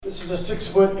This is a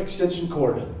 6-foot extension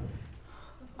cord.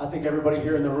 I think everybody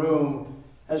here in the room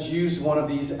has used one of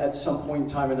these at some point in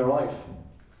time in their life.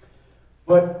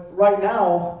 But right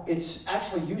now, it's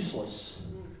actually useless.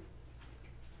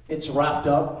 It's wrapped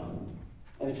up,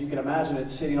 and if you can imagine,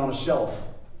 it's sitting on a shelf,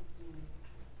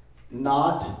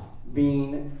 not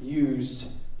being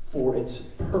used for its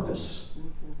purpose.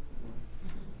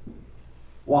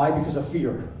 Why? Because of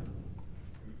fear.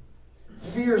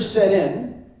 Fear set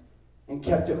in and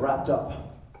kept it wrapped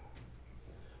up.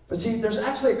 But see, there's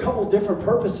actually a couple different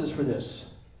purposes for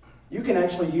this. You can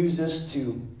actually use this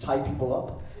to tie people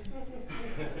up.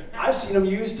 I've seen them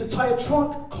used to tie a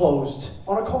trunk closed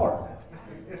on a car.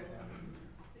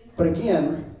 But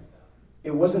again,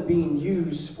 it wasn't being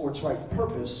used for its right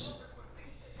purpose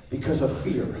because of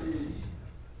fear.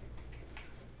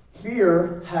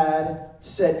 Fear had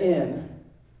set in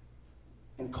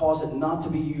and caused it not to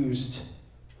be used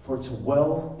for its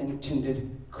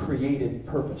well-intended, created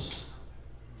purpose.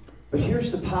 But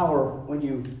here's the power when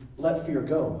you let fear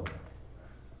go.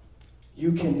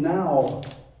 You can now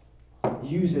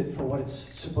use it for what it's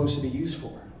supposed to be used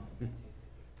for.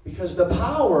 Because the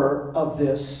power of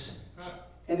this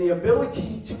and the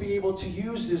ability to be able to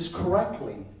use this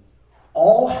correctly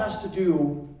all has to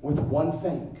do with one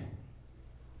thing: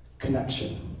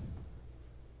 connection.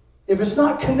 If it's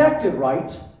not connected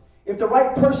right, if the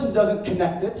right person doesn't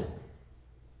connect it,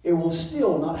 it will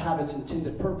still not have its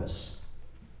intended purpose.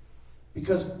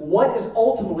 Because what is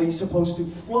ultimately supposed to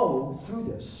flow through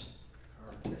this?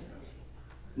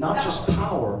 Not just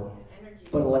power,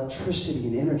 but electricity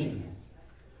and energy.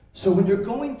 So when you're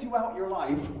going throughout your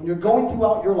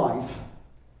life,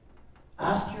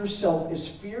 ask yourself, is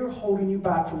fear holding you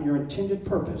back from your intended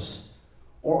purpose?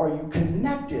 Or are you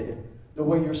connected the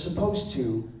way you're supposed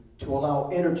to allow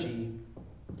energy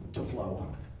to flow?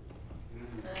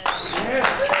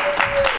 Yeah.